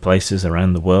manner of places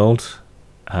around the world.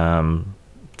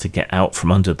 To get out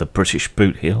from under the British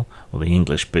boot heel, or the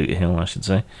English boot heel, I should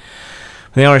say.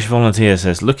 The Irish volunteer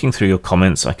says, looking through your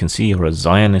comments, I can see you're a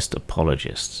Zionist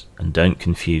apologist, and don't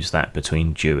confuse that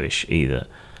between Jewish either.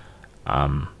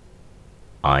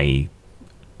 I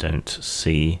don't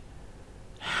see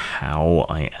how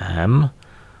I am.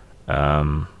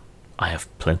 I have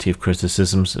plenty of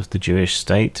criticisms of the Jewish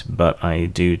state, but I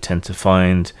do tend to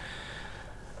find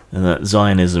that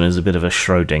Zionism is a bit of a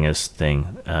Schrodinger's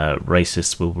thing.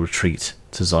 Racists will retreat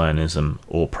to Zionism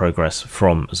or progress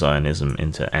from Zionism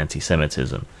into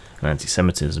anti-Semitism. And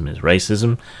anti-Semitism is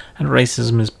racism, and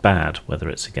racism is bad, whether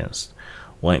it's against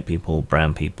white people,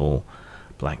 brown people,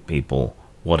 black people,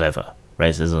 whatever.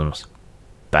 Racism's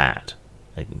bad.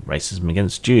 Racism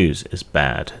against Jews is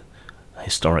bad.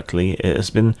 Historically, it has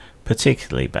been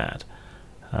particularly bad.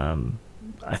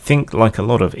 I think, like a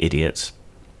lot of idiots,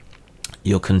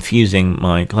 you're confusing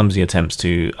my clumsy attempts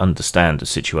to understand a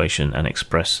situation and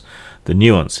express the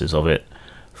nuances of it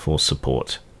for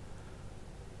support,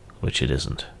 which it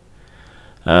isn't.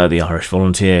 The Irish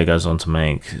Volunteer goes on to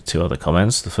make 2 other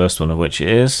comments, the first one of which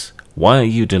is, "Why are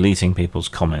you deleting people's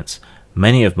comments?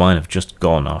 Many of mine have just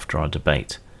gone after our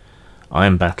debate. I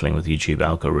am battling with YouTube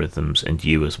algorithms and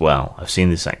you as well. I've seen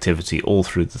this activity all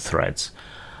through the threads.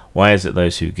 Why is it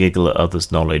those who giggle at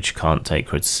others' knowledge can't take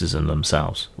criticism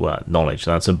themselves?" Well, knowledge,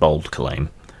 that's a bold claim.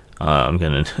 I'm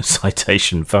going to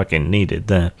citation fucking needed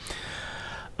there.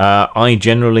 I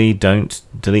generally don't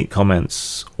delete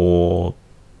comments or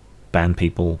ban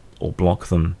people or block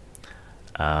them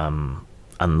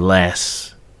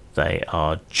unless they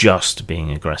are just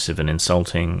being aggressive and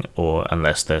insulting, or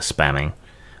unless they're spamming,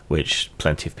 which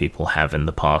plenty of people have in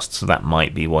the past. So that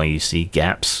might be why you see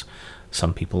gaps.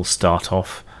 Some people start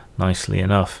off nicely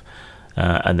enough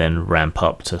and then ramp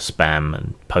up to spam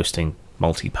and posting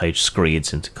multi-page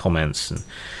screeds into comments and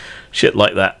shit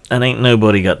like that, and ain't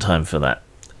nobody got time for that.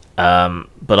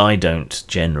 But I don't,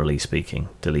 generally speaking,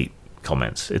 delete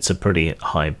comments. It's a pretty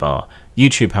high bar.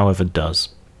 YouTube, however, does.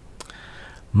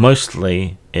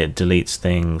 Mostly it deletes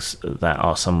things that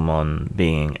are someone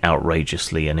being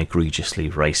outrageously and egregiously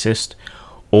racist,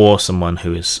 or someone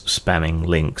who is spamming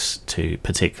links to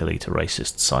particularly to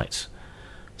racist sites.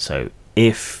 So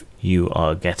if you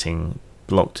are getting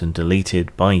blocked and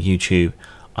deleted by YouTube,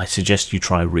 I suggest you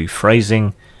try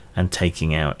rephrasing and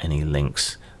taking out any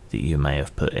links that you may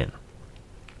have put in,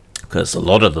 because a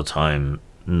lot of the time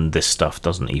this stuff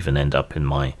doesn't even end up in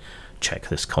my check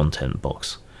this content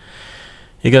box.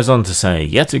 He goes on to say,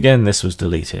 "Yet again this was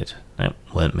deleted." No,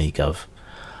 weren't me, gov.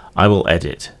 "I will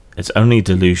edit. It's only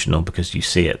delusional because you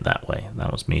see it that way."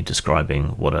 That was me describing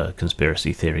what a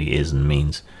conspiracy theory is and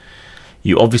means.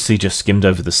 "You obviously just skimmed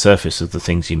over the surface of the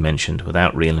things you mentioned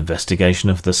without real investigation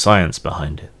of the science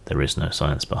behind it." There is no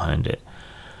science behind it.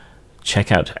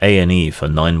 "Check out A&E for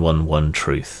 911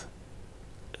 truth."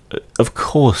 Of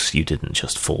course you didn't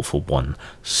just fall for one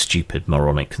stupid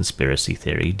moronic conspiracy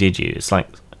theory, did you? It's like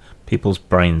people's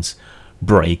brains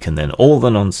break and then all the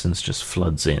nonsense just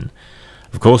floods in.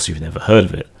 Of course you've never heard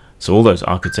of it. So all those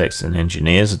architects and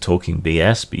engineers are talking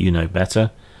BS, but you know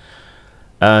better.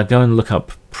 Go and look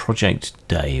up Project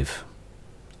Dave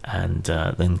and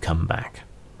then come back.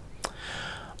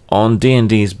 On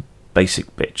D&D's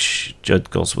Basic Bitch, Judd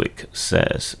Goswick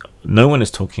says, "No one is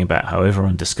talking about how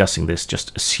everyone discussing this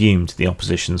just assumed the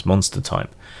opposition's monster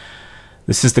type.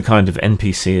 This is the kind of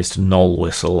NPCist knoll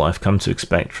whistle I've come to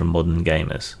expect from modern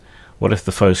gamers. What if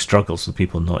the foe struggles with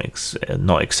people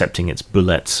not accepting its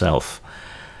bullet self?"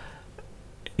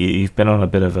 You've been on a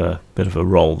bit of a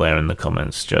roll there in the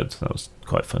comments, Judd. That was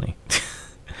quite funny.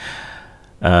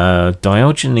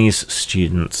 Diogenes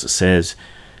Student says,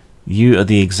 "You are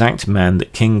the exact man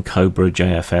that King Cobra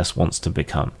JFS wants to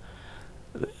become."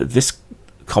 This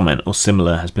comment or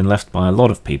similar has been left by a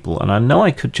lot of people, and I know I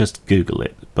could just Google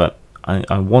it, but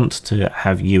I want to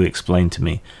have you explain to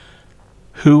me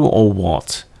who or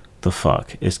what the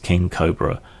fuck is King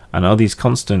Cobra, and are these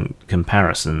constant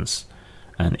comparisons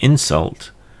an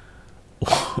insult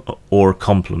or a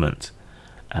compliment,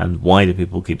 and why do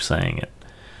people keep saying it?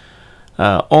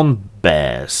 On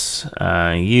Bears,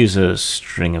 user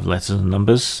string of letters and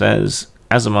numbers says,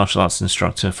 "As a martial arts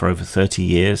instructor for over 30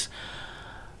 years,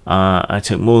 I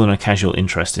took more than a casual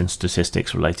interest in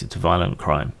statistics related to violent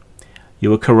crime.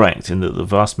 You are correct in that the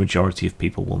vast majority of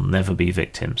people will never be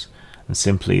victims, and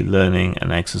simply learning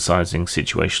and exercising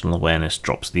situational awareness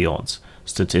drops the odds,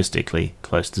 statistically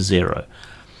close to zero.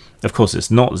 Of course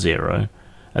it's not zero,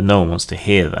 and no one wants to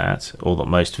hear that, or that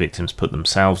most victims put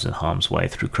themselves in harm's way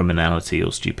through criminality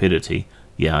or stupidity.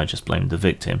 Yeah, I just blamed the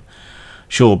victim.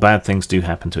 Sure, bad things do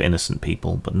happen to innocent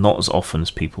people, but not as often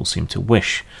as people seem to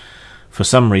wish. For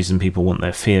some reason people want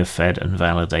their fear fed and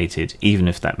validated, even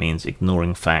if that means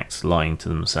ignoring facts, lying to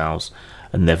themselves,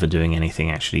 and never doing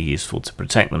anything actually useful to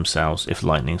protect themselves if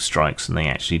lightning strikes and they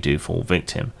actually do fall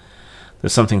victim.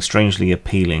 There's something strangely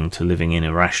appealing to living in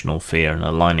irrational fear and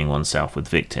aligning oneself with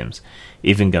victims,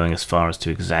 even going as far as to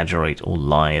exaggerate or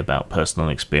lie about personal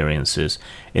experiences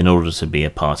in order to be a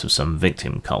part of some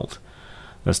victim cult.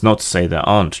 That's not to say there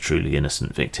aren't truly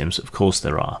innocent victims, of course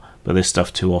there are, but this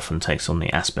stuff too often takes on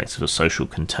the aspects of a social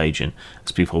contagion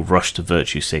as people rush to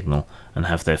virtue signal and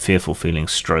have their fearful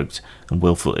feelings stroked and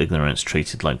willful ignorance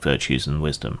treated like virtues and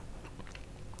wisdom.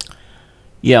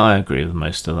 Yeah, I agree with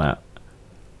most of that.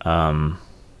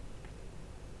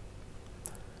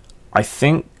 I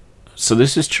think, so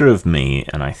this is true of me,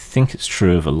 and I think it's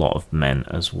true of a lot of men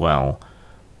as well.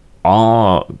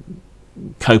 Our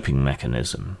coping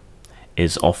mechanism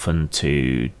is often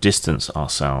to distance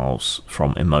ourselves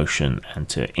from emotion and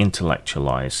to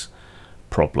intellectualize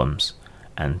problems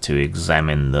and to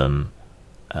examine them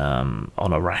on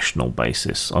a rational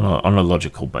basis, on a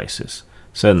logical basis.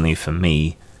 Certainly for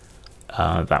me,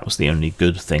 that was the only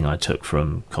good thing I took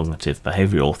from cognitive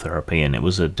behavioral therapy, and it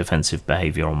was a defensive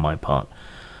behavior on my part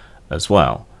as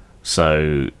well.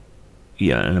 So,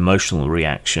 yeah, an emotional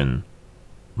reaction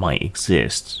might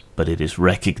exist, but it is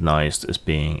recognized as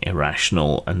being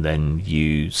irrational, and then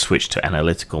you switch to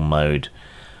analytical mode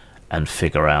and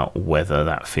figure out whether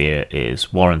that fear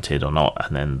is warranted or not,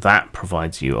 and then that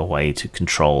provides you a way to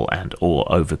control and or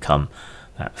overcome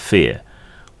that fear.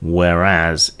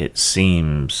 Whereas it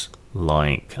seems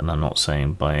like, and I'm not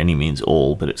saying by any means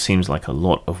all, but it seems like a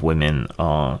lot of women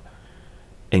are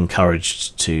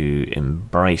encouraged to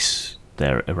embrace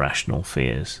their irrational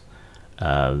fears.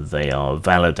 They are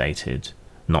validated,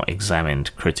 not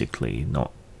examined critically,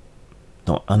 not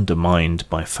undermined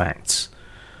by facts.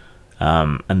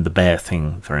 And the bear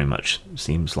thing very much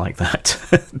seems like that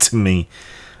to me.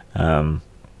 And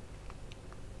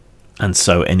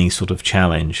so any sort of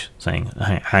challenge, saying,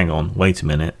 hang on, wait a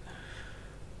minute,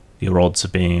 your odds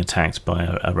of being attacked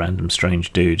by a random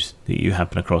strange dude that you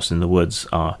happen across in the woods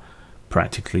are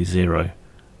practically zero.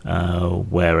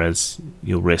 Whereas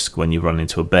your risk when you run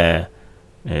into a bear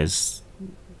is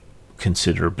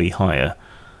considerably higher.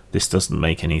 This doesn't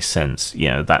make any sense. You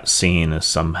know, that's seen as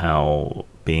somehow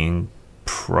being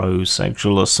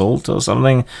pro-sexual assault or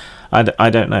something. I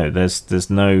don't know. There's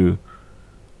no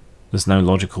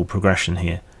logical progression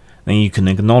here. Then you can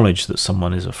acknowledge that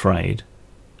someone is afraid,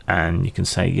 and you can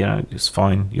say, yeah, it's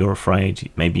fine, you're afraid,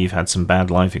 maybe you've had some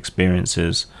bad life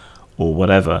experiences or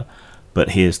whatever,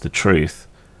 but here's the truth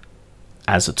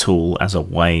as a tool, as a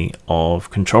way of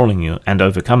controlling you and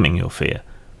overcoming your fear.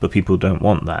 But people don't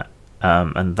want that,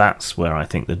 and that's where I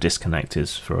think the disconnect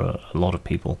is for a lot of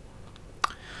people.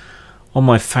 On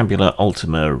my Fabula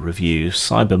Ultima review,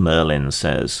 Cyber Merlin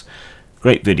says,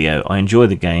 great video, I enjoy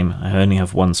the game, I only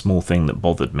have one small thing that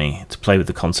bothered me. To play with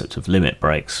the concept of limit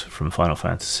breaks from Final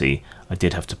Fantasy, I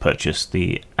did have to purchase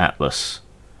the Atlas,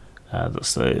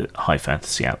 that's the High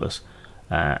Fantasy Atlas,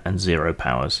 and Zero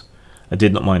Powers. I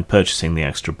did not mind purchasing the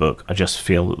extra book, I just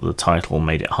feel that the title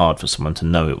made it hard for someone to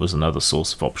know it was another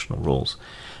source of optional rules.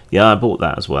 Yeah, I bought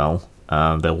that as well.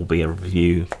 There will be a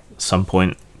review at some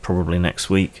point, probably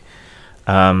next week.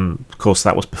 Of course,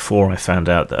 that was before I found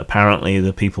out that apparently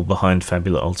the people behind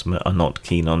Fabula Ultimate are not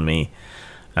keen on me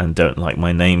and don't like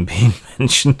my name being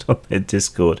mentioned on their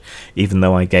Discord, even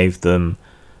though I gave them,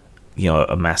 you know,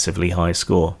 a massively high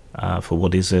score for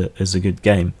what is a good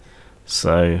game.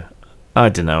 So I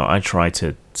don't know. I try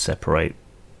to separate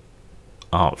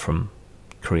art from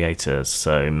creators,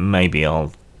 so maybe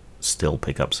I'll still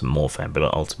pick up some more Fabula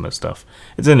Ultimate stuff.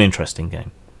 It's an interesting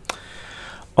game.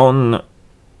 On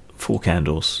 4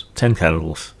 candles, 10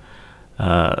 candles,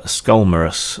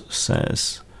 Skullmerus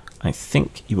says, I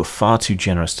think you were far too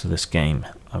generous to this game.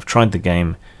 I've tried the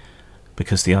game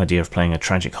because the idea of playing a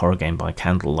tragic horror game by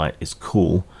candlelight is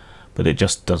cool, but it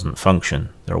just doesn't function.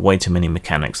 There are way too many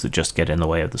mechanics that just get in the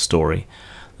way of the story.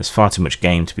 There's far too much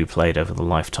game to be played over the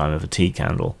lifetime of a tea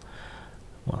candle.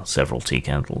 Well, several tea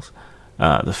candles.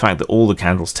 The fact that all the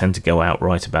candles tend to go out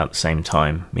right about the same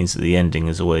time means that the ending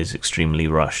is always extremely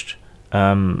rushed.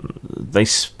 They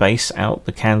space out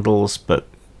the candles, but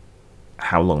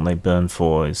how long they burn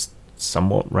for is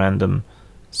somewhat random,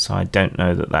 so I don't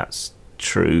know that that's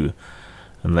true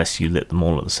unless you lit them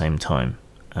all at the same time,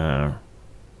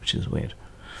 which is weird.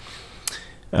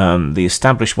 The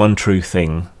established one true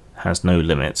thing has no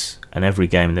limits, and every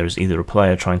game there is either a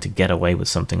player trying to get away with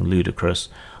something ludicrous,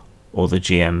 or the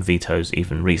GM vetoes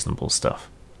even reasonable stuff.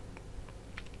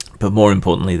 But more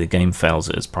importantly, the game fails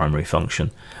at its primary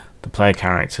function. The player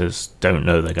characters don't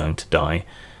know they're going to die,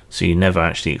 so you never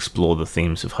actually explore the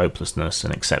themes of hopelessness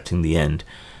and accepting the end.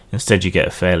 Instead, you get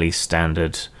a fairly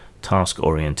standard,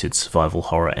 task-oriented survival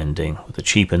horror ending with a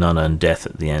cheap and unearned death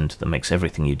at the end that makes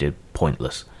everything you did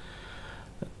pointless.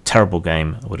 A terrible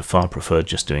game. I would have far preferred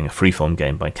just doing a freeform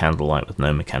game by candlelight with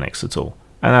no mechanics at all.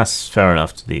 And that's fair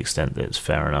enough to the extent that it's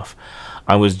fair enough.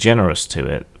 I was generous to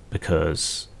it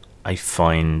because I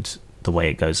find the way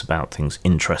it goes about things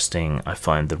interesting. I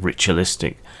find the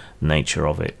ritualistic nature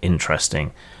of it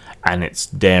interesting, and it's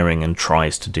daring and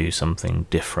tries to do something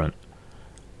different,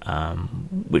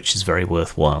 which is very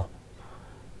worthwhile.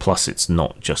 Plus, it's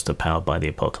not just a Powered by the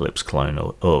Apocalypse clone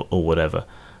or whatever.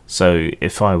 So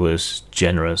if I was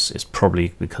generous, it's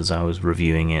probably because I was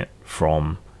reviewing it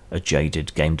from a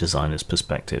jaded game designer's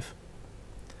perspective.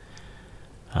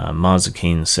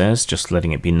 Marzakeen says, just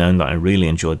letting it be known that I really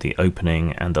enjoyed the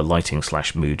opening and the lighting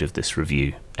 / mood of this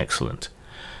review. Excellent.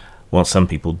 Well, some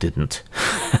people didn't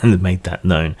and made that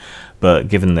known, but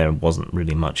given there wasn't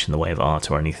really much in the way of art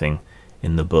or anything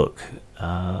in the book,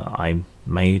 I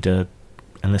made an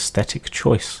aesthetic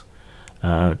choice,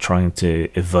 trying to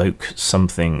evoke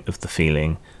something of the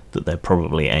feeling that they're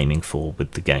probably aiming for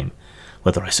with the game.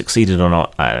 Whether I succeeded or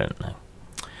not, I don't know.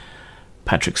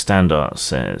 Patrick Standard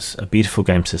says, a beautiful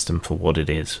game system for what it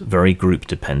is, very group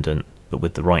dependent, but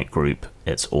with the right group,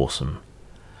 it's awesome.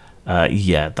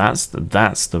 Yeah, that's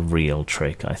the real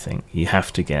trick, I think. You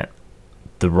have to get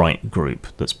the right group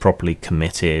that's properly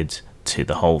committed to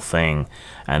the whole thing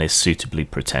and is suitably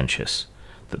pretentious,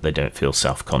 that they don't feel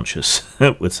self-conscious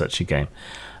with such a game.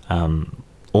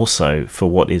 Also, for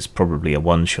what is probably a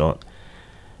one-shot,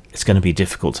 it's going to be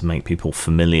difficult to make people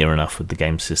familiar enough with the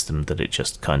game system that it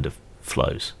just kind of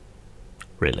flows,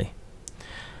 really.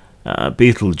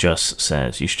 Beetlejuice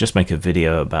says, you should just make a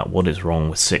video about what is wrong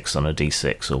with 6 on a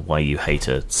d6 or why you hate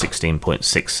a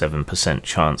 16.67%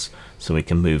 chance so we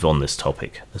can move on this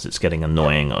topic, as it's getting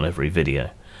annoying on every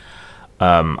video.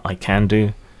 I can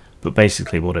do, but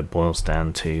basically what it boils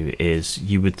down to is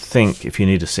you would think if you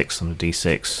need a 6 on a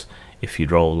d6, if you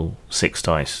roll 6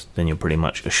 dice, then you're pretty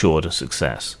much assured of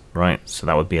success, right? So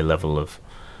that would be a level of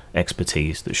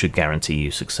expertise that should guarantee you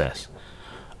success.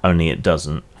 Only it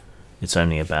doesn't. It's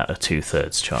only about a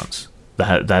 2/3 chance.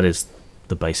 That is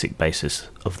the basic basis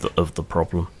of the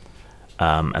problem,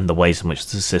 and the ways in which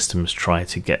the systems try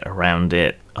to get around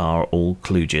it are all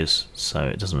kludges, so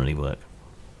it doesn't really work.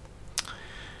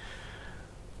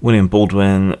 William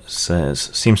Baldwin says,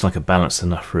 seems like a balanced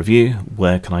enough review.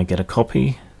 Where can I get a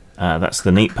copy? That's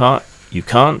the neat part. You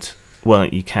can't. Well,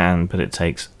 you can, but it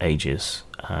takes ages.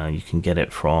 You can get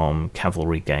it from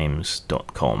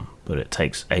cavalrygames.com, but it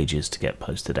takes ages to get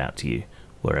posted out to you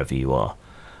wherever you are.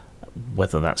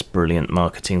 Whether that's brilliant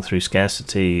marketing through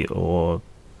scarcity or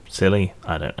silly,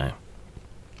 I don't know.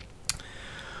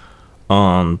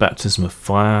 On Baptism of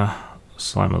Fire,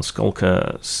 Simon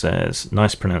Skolka says,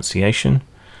 nice pronunciation.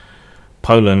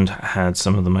 Poland had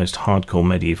some of the most hardcore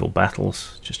medieval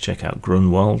battles. Just check out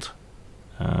Grunwald.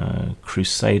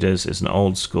 Crusaders is an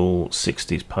old school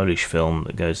 60s Polish film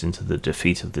that goes into the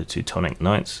defeat of the Teutonic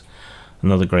Knights.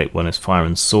 Another great one is Fire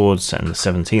and Sword, set in the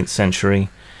 17th century.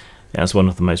 It has one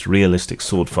of the most realistic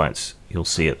sword fights you'll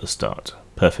see at the start.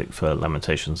 Perfect for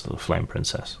Lamentations of the Flame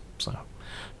Princess. So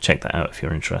check that out if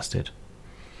you're interested.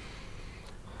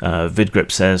 Vidgrip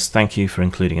says, thank you for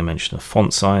including a mention of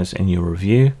font size in your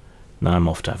review. Now I'm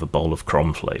off to have a bowl of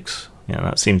cornflakes. Yeah,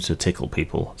 that seems to tickle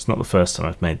people. It's not the first time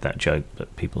I've made that joke,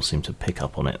 but people seem to pick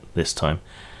up on it this time.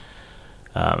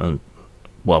 And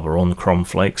while we're on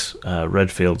cornflakes,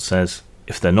 Redfield says,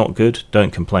 if they're not good,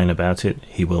 don't complain about it.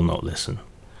 He will not listen.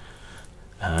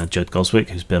 Judd Goswick,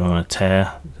 who's been on a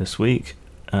tear this week,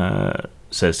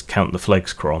 says, count the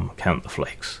flakes, Crom, count the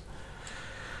flakes.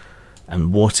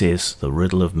 And what is the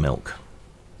riddle of milk?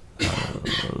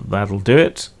 That'll do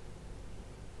it.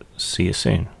 See you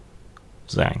soon.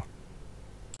 Zang.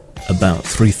 About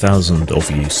 3,000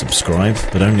 of you subscribe,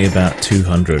 but only about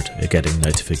 200 are getting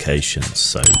notifications,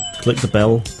 so click the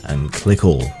bell and click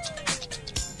all.